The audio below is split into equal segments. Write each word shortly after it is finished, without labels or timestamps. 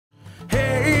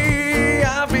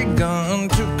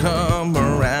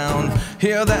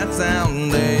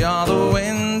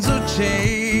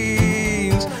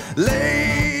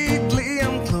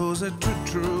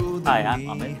Hi, I'm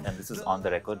Amit, and this is On the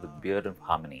Record with Beard of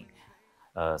Harmony.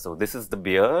 So this is the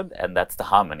beard, and that's the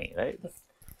harmony, right?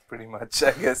 Pretty much,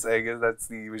 I guess that's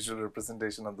the visual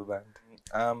representation of the band.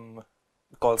 I'm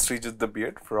called Srijit the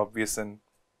Beard for obvious and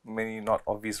many not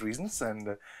obvious reasons,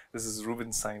 and this is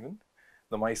Ruben Simon,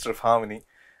 the Meister of Harmony,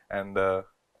 and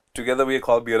together we are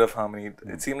called Beard of Harmony.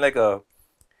 It seemed like a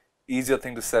easier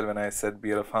thing to sell when I said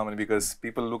Beard of Harmony, because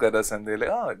people look at us and they're like,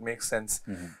 oh, it makes sense.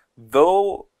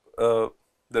 Though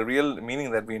the real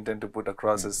meaning that we intend to put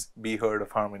across is be heard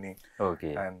of harmony.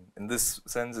 Okay. And in this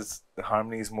sense, the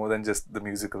harmony is more than just the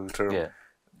musical term. Yeah.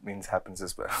 It means happens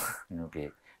as well. Okay.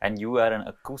 And you are an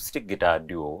acoustic guitar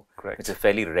duo. Correct. It's a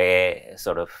fairly rare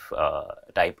sort of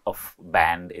type of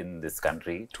band in this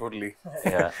country. Totally.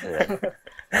 Yeah.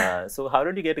 So how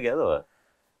did you get together?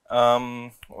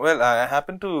 Well, I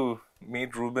happened to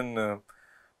meet Ruben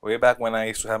way back when I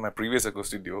used to have my previous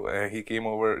acoustic duo. He came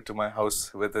over to my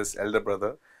house with his elder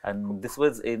brother. And this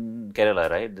was in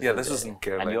Kerala, right? This was in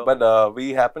Kerala. But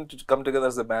we happened to come together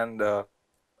as a band a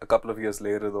couple of years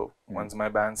later, though, once my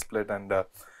band split, and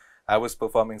I was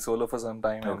performing solo for some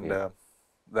time. Okay. And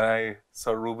then I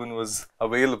saw Ruben was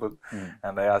available,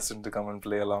 and I asked him to come and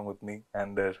play along with me.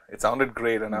 And it sounded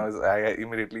great, and I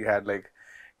immediately had like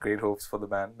great hopes for the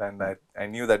band, and I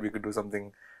knew that we could do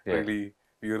something really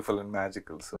beautiful and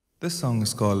magical. So this song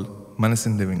is called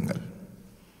Manasinde Vingal.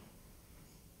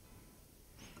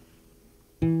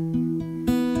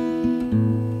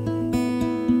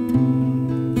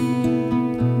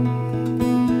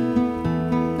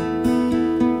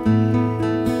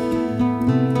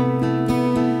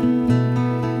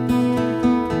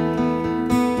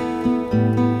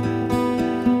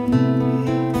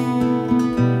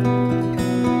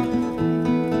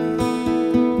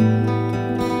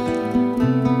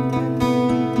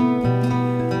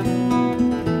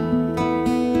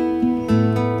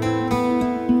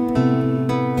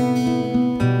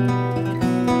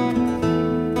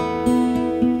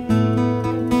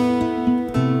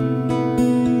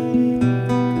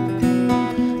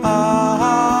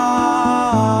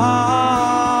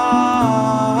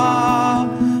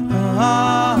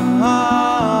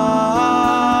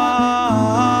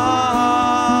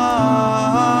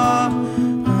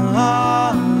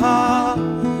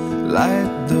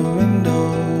 Light the window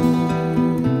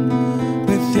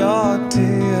with your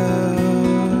tear.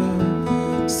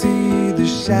 See the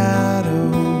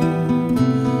shadow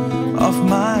of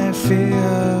my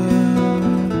fear.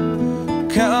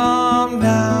 Come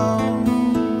down,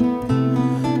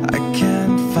 I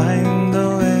can't find the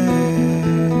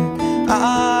way.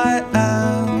 I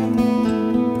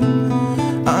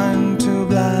I'm too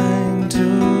blind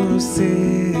to see.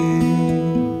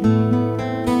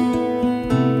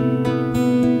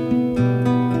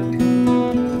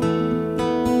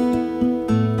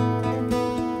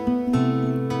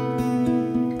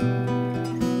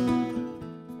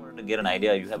 Get an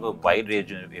idea, you have a wide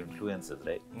range of influences,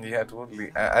 right? yeah,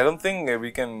 totally. I don't think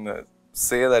we can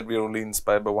say that we're only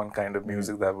inspired by one kind of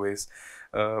music that ways.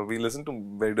 We listen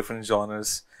to very different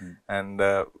genres, and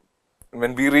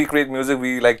when we recreate music,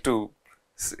 we like to,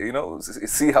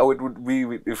 see how it would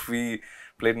be if we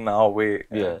played in our way.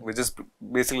 We're just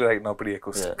basically right now pretty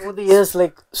acoustic. Over the years,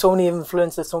 like so many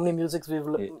influences, so many musics we've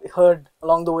heard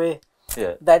along the way.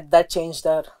 That changed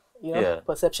our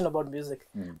perception about music.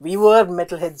 We were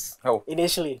metalheads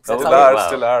initially. Still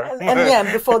are.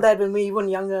 And before that, when we were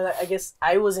younger, I guess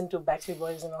I was into Backstreet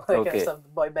Boys and all that kind of stuff,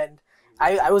 boy band.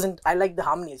 I like the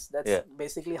harmonies. That's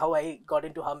basically how I got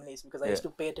into harmonies, because I used to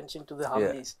pay attention to the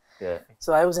harmonies.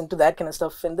 So I was into that kind of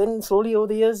stuff, and then slowly over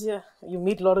the years, you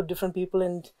meet a lot of different people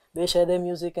and they share their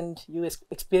music, and you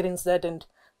experience that, and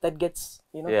that gets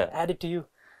added to you.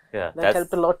 That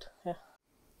helped a lot.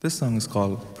 This song is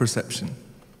called Perception.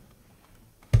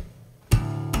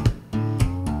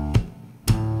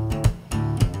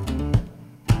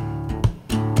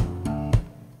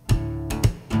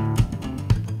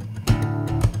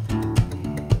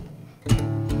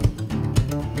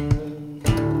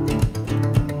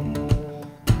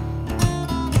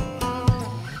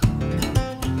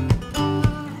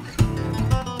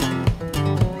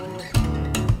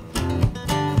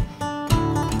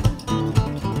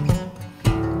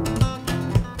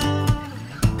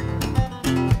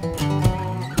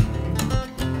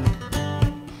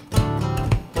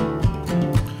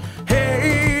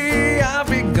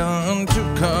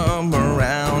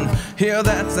 Hear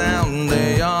that sound,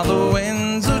 they are the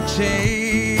winds of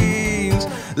change.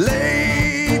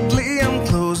 Lately I'm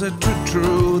closer to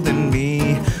truth than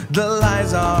me. The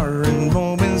lies are in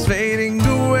moments fading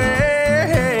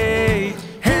away.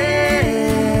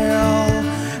 Hail,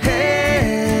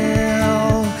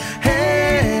 hail,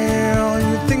 hail.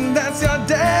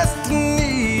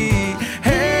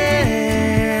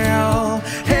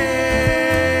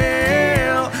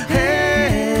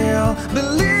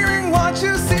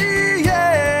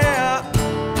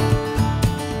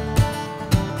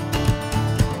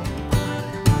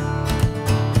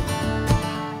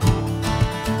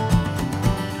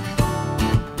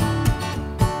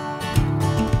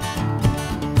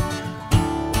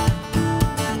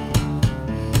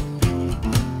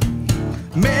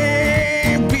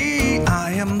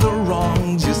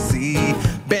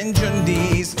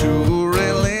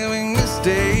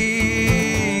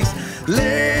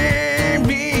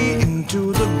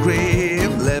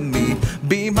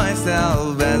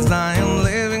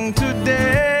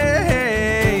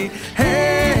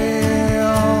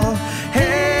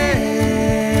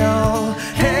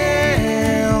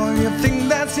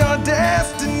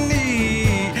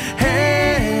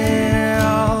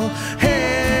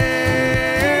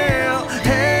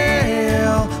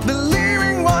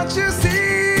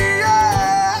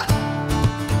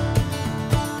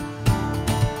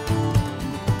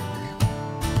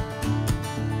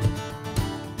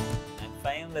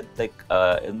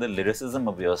 the lyricism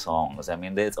of your songs. I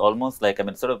mean, it's almost like, I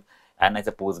mean, sort of, and I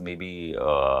suppose maybe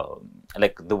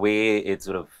like the way it's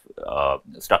sort of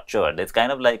structured, it's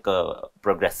kind of like a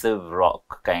progressive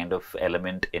rock kind of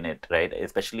element in it, right?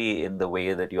 Especially in the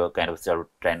way that you're kind of sort of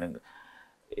trying to,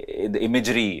 the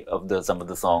imagery of some of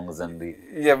the songs and the...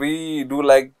 Yeah, we do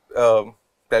like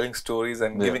telling stories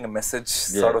and giving a message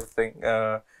sort of thing.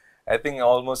 I think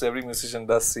almost every musician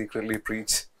does secretly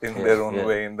preach in their own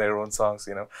way, in their own songs,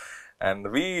 you know.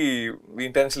 And we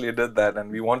intentionally did that,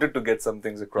 and we wanted to get some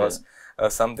things across.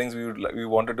 Some things we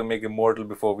wanted to make immortal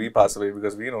before we pass away,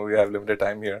 because we know we have limited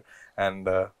time here. And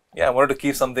yeah, I wanted to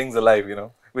keep some things alive, you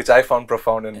know, which I found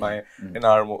profound in my in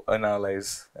our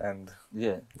lives. And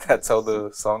that's how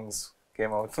the songs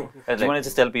came out. Do you want to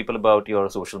just tell people about your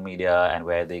social media and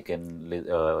where they can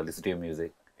listen to your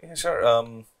music? Yeah,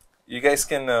 sure. You guys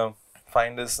can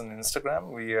find us on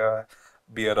Instagram. We are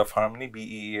Beard of Harmony,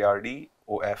 BEARDOFHARMONY.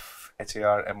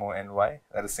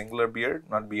 That is singular beard,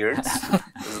 not beards.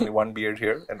 There's only one beard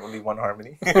here and only one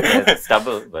harmony. It's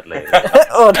double, but like...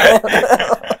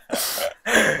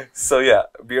 So yeah,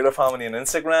 Beard of Harmony on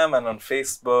Instagram and on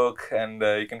Facebook, and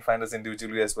you can find us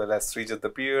individually as well as Srijat the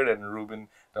Beard and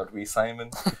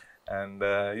Ruben.V.Simon, and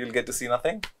you'll get to see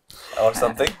nothing or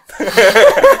something.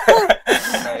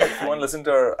 If you want to listen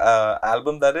to our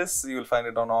album, that is, you will find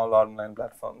it on all online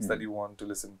platforms that you want to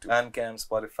listen to. Bandcamp,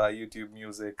 Spotify, YouTube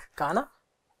Music. Ghana?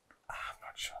 I'm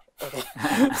not sure. Okay.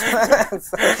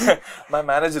 My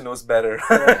manager knows better.